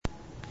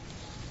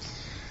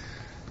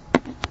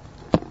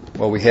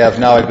Well, we have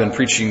now. I've been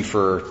preaching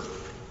for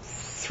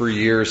 3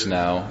 years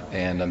now,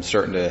 and I'm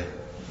starting to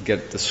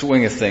get the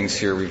swing of things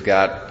here. We've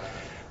got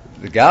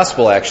the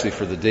gospel actually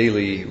for the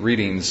daily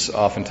readings,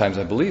 oftentimes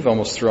I believe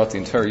almost throughout the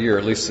entire year,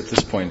 at least at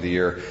this point of the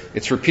year.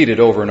 It's repeated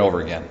over and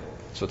over again.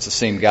 So it's the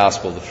same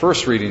gospel. The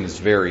first reading is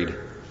varied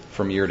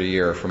from year to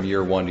year, from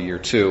year 1 to year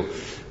 2,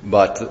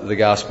 but the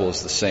gospel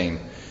is the same.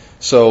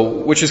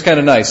 So, which is kind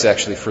of nice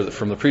actually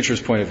from the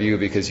preacher's point of view,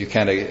 because you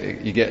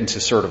get into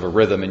sort of a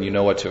rhythm and you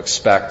know what to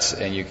expect,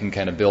 and you can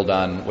kind of build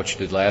on what you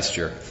did last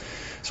year.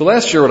 So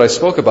last year what I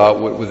spoke about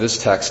with this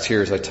text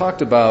here is I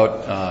talked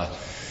about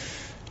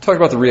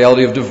the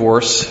reality of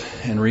divorce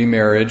and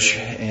remarriage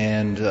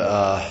and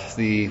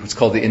what's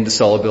called the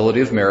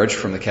indissolubility of marriage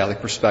from the Catholic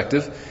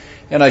perspective.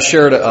 And I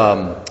shared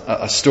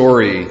a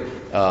story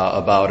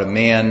about a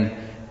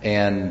man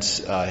and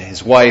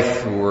his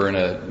wife who were in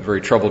a very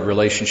troubled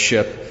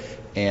relationship.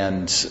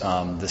 And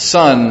the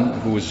son,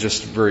 who was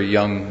just a very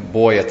young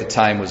boy at the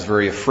time, was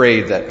very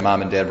afraid that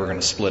mom and dad were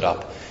going to split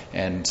up.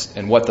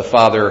 And what the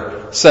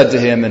father said to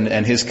him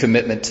and his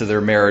commitment to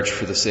their marriage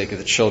for the sake of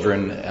the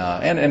children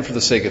and for the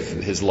sake of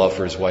his love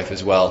for his wife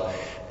as well.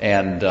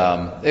 And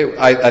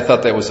I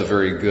thought that was a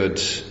very good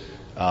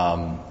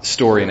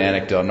story and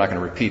anecdote. I'm not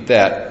going to repeat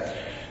that.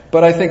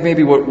 But I think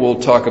maybe what we'll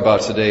talk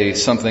about today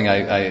is something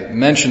I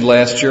mentioned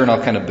last year, and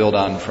I'll kind of build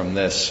on from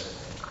this.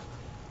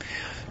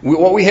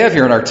 What we have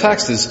here in our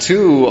text is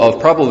two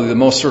of probably the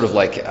most sort of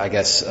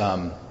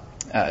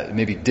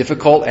maybe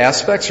difficult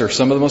aspects, or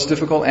some of the most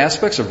difficult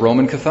aspects of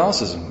Roman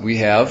Catholicism. We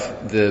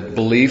have the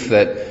belief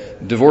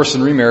that divorce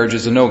and remarriage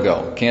is a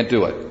no-go. Can't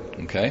do it.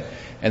 Okay?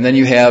 And then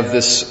you have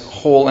this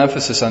whole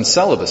emphasis on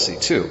celibacy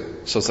too.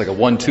 So it's like a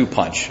 1-2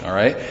 punch. All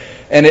right?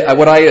 And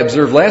what I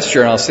observed last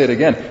year, and I'll say it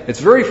again,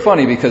 it's very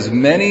funny because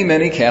many,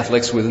 many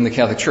Catholics within the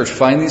Catholic Church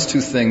find these two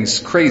things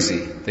crazy.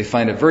 They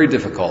find it very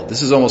difficult.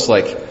 This is almost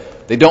like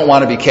they don't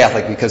want to be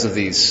Catholic because of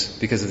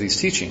these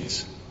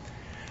teachings.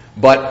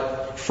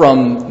 But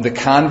from the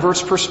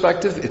convert's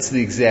perspective, it's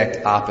the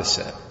exact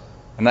opposite.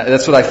 And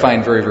that's what I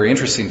find very, very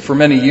interesting. For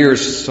many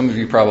years, some of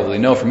you probably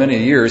know, for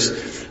many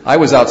years, I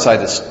was outside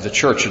the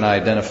church and I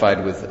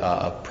identified with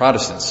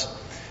Protestants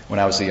when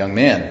I was a young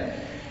man.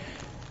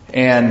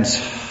 And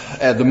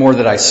the more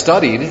that I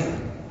studied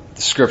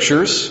the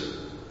scriptures,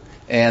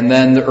 and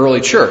then the early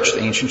church,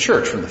 the ancient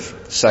church, from the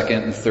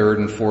 2nd and 3rd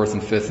and 4th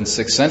and 5th and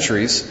 6th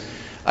centuries,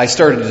 I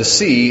started to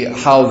see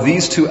how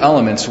these two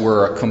elements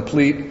were a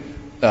complete,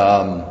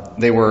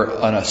 they were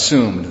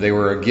unassumed, they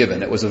were a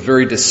given. It was a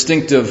very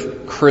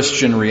distinctive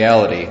Christian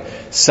reality.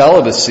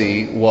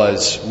 Celibacy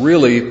was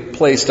really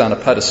placed on a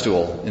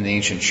pedestal in the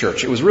ancient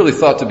church. It was really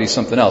thought to be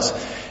something else.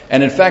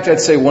 And in fact, I'd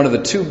say one of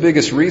the two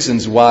biggest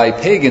reasons why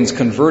pagans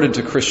converted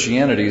to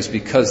Christianity is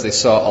because they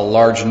saw a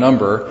large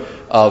number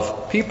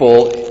of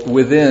people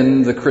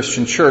within the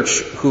Christian church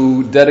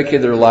who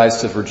dedicated their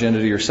lives to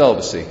virginity or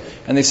celibacy.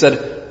 And they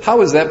said,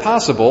 how is that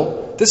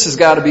possible? This has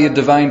got to be a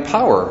divine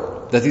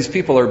power that these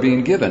people are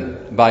being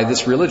given by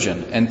this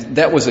religion. And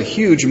that was a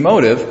huge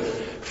motive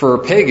for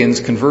pagans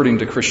converting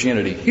to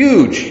Christianity.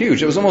 Huge,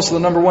 huge. It was almost the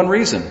number one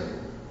reason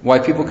why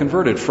people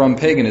converted from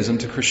paganism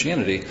to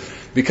Christianity,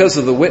 because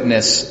of the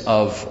witness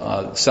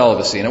of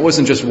celibacy. And it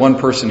wasn't just one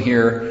person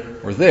here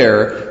or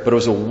there, but it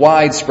was a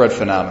widespread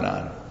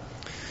phenomenon.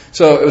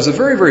 So it was a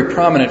very, very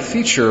prominent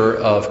feature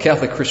of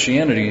Catholic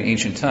Christianity in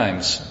ancient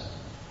times.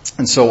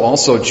 And so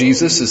also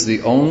Jesus is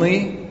the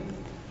only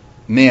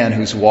man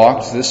who's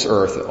walked this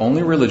earth, the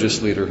only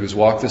religious leader who's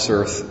walked this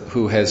earth,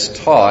 who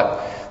has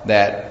taught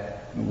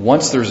that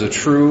once there's a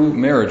true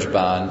marriage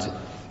bond,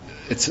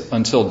 it's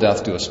until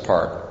death do us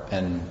part.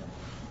 And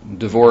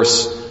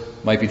divorce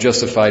might be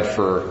justified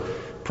for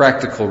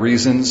practical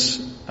reasons,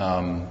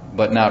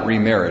 but not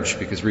remarriage,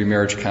 because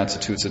remarriage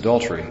constitutes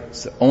adultery.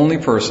 It's the only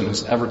person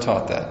who's ever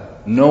taught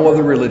that. No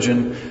other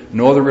religion,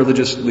 no other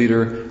religious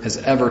leader has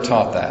ever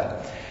taught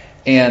that.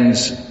 And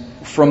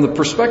from the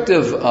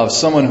perspective of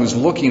someone who's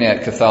looking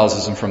at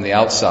Catholicism from the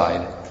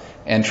outside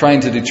and trying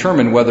to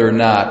determine whether or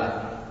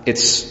not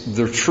it's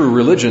the true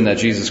religion that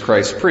Jesus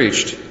Christ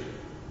preached,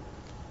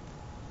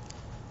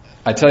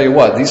 I tell you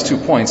what, these 2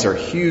 points are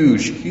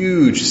huge,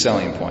 huge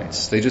selling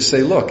points. They just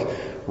say, look,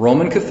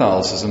 Roman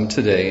Catholicism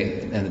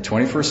today in the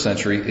 21st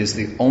century is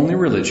the only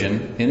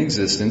religion in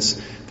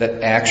existence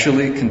that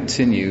actually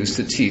continues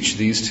to teach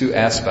these two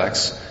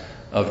aspects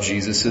of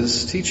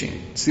Jesus'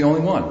 teaching. It's the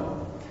only one.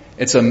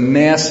 It's a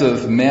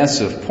massive,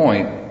 massive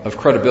point of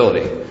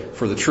credibility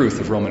for the truth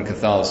of Roman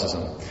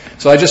Catholicism.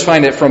 So I just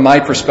find it, from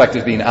my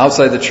perspective, being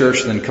outside the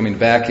church, then coming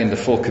back into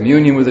full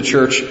communion with the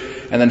church,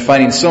 and then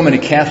finding so many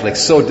Catholics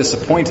so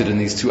disappointed in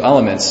these two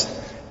elements,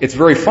 it's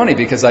very funny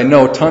because I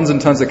know tons and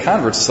tons of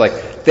converts. It's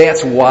like,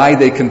 that's why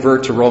they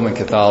convert to Roman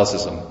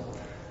Catholicism.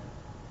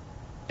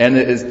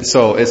 And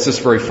so it's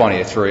just very funny.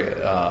 It's very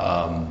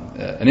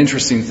an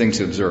interesting thing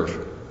to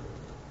observe.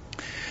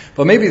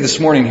 But maybe this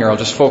morning here I'll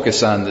just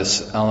focus on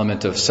this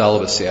element of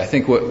celibacy. I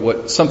think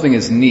what something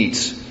is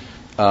neat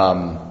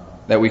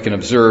that we can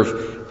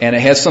observe, and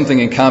it has something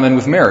in common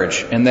with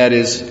marriage, and that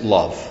is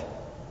love.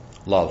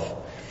 Love.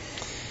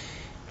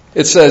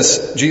 It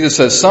says, Jesus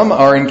says, some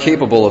are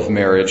incapable of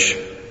marriage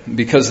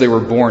because they were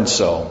born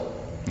so.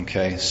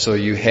 Okay, so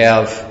you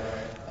have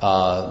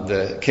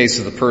the case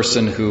of the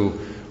person who,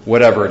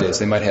 whatever it is,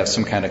 they might have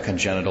some kind of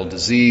congenital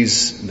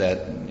disease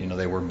that,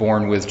 they were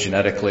born with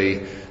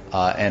genetically,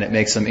 and it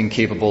makes them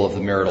incapable of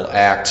the marital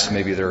act.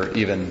 Maybe they're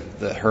even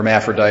the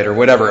hermaphrodite or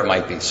whatever it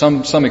might be.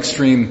 Some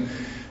extreme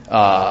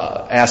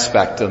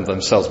aspect of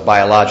themselves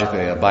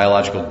biologically, a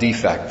biological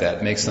defect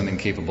that makes them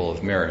incapable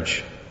of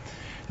marriage.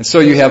 And so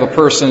you have a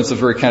person, it's a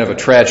very kind of a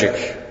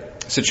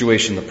tragic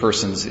situation the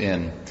person's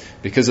in.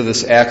 Because of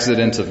this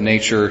accident of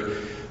nature,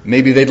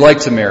 maybe they'd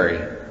like to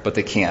marry, but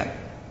they can't.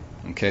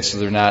 Okay, so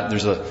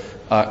there's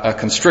a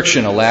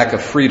constriction, a lack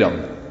of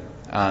freedom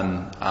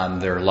on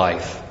their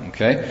life.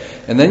 Okay?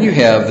 And then you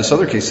have this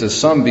other case, says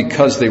some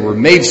because they were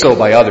made so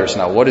by others.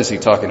 Now, what is he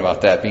talking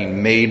about that?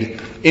 Being made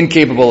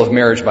incapable of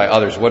marriage by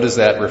others. What is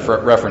that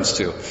reference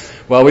to?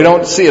 Well, we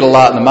don't see it a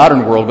lot in the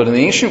modern world, but in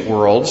the ancient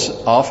worlds,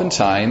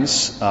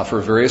 oftentimes,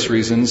 for various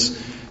reasons,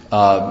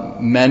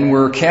 men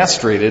were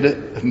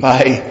castrated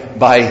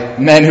by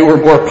men who were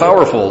more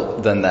powerful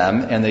than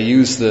them, and they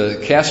used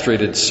the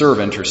castrated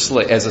servant or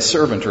slave as a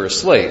servant or a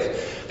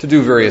slave to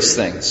do various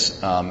things.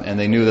 And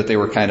they knew that they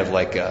were kind of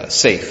like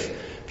safe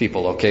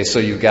people. Okay, so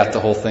you've got the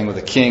whole thing with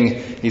a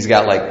king. He's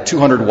got like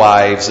 200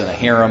 wives and a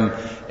harem,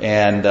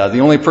 and the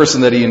only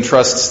person that he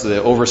entrusts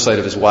the oversight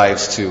of his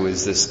wives to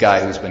is this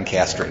guy who's been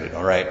castrated.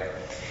 All right,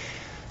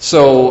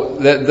 so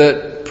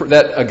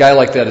that a guy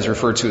like that is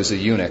referred to as a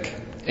eunuch.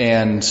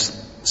 And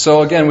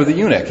so again, with a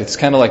eunuch, it's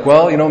kind of like,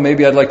 well,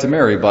 maybe I'd like to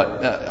marry,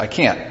 but I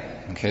can't.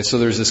 Okay, so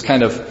there's this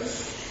kind of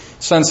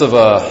sense of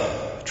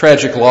a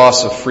tragic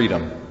loss of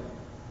freedom.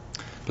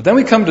 But then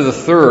we come to the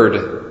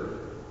third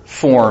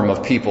form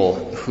of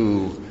people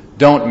who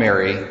don't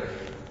marry,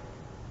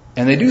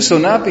 and they do so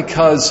not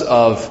because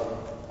of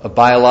a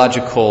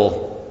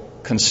biological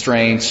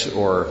constraint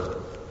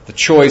or the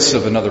choice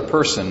of another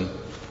person,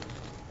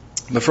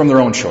 but from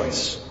their own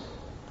choice.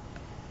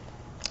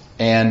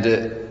 And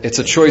it's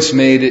a choice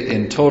made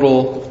in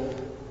total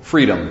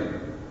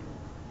freedom.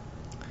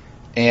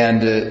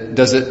 And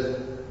does it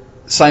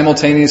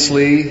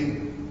simultaneously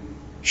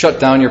shut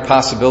down your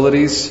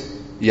possibilities?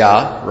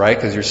 Yeah, right?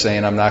 Because you're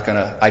saying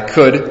I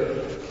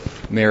could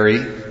marry,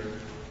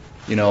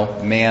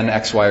 man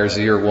X, Y, or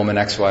Z or woman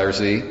X, Y, or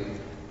Z,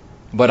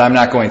 but I'm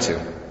not going to.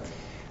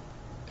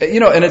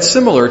 And it's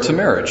similar to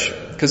marriage.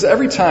 Because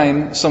every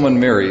time someone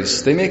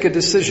marries, they make a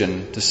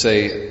decision to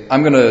say,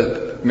 I'm going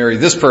to marry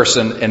this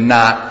person and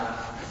not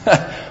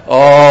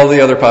all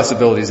the other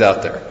possibilities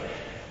out there.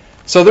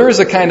 So there is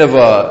a kind of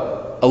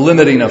a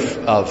limiting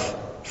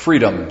of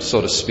freedom,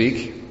 so to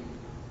speak,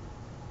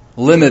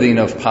 limiting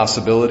of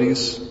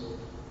possibilities,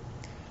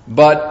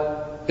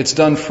 but it's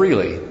done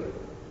freely.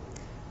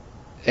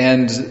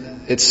 And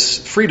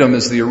freedom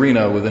is the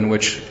arena within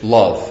which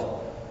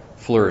love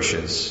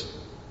flourishes.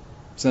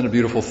 Isn't that a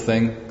beautiful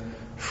thing?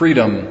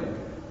 Freedom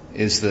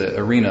is the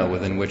arena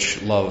within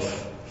which love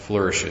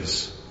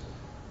flourishes.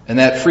 And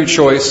that free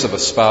choice of a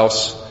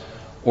spouse,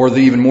 or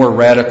the even more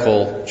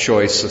radical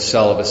choice of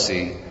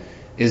celibacy,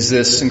 is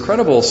this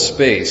incredible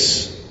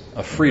space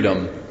of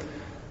freedom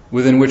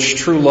within which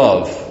true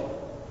love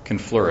can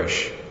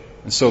flourish.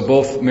 And so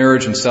both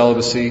marriage and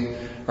celibacy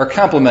are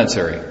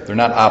complementary. They're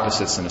not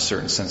opposites in a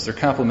certain sense. They're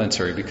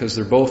complementary because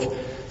they're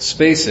both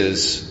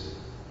spaces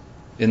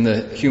in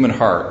the human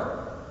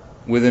heart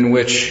within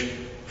which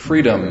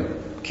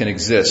freedom can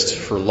exist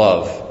for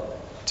love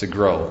to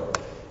grow.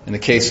 In the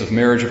case of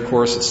marriage, of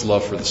course, it's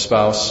love for the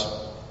spouse.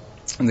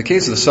 In the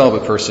case of the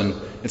celibate person,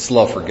 it's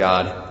love for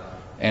God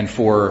and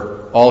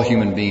for all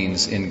human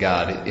beings in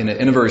God in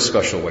a very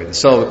special way. The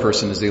celibate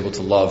person is able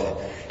to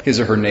love his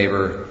or her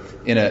neighbor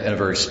in a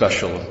very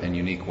special and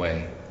unique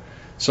way.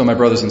 So my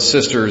brothers and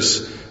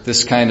sisters,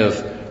 this kind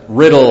of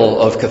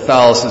riddle of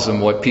Catholicism,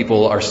 what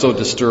people are so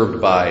disturbed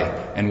by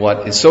and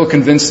what is so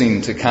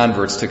convincing to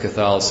converts to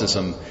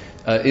Catholicism,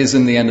 is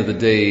in the end of the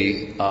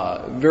day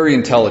very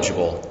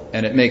intelligible,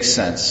 and it makes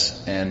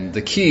sense. And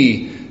the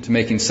key to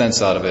making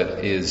sense out of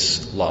it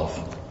is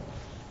love.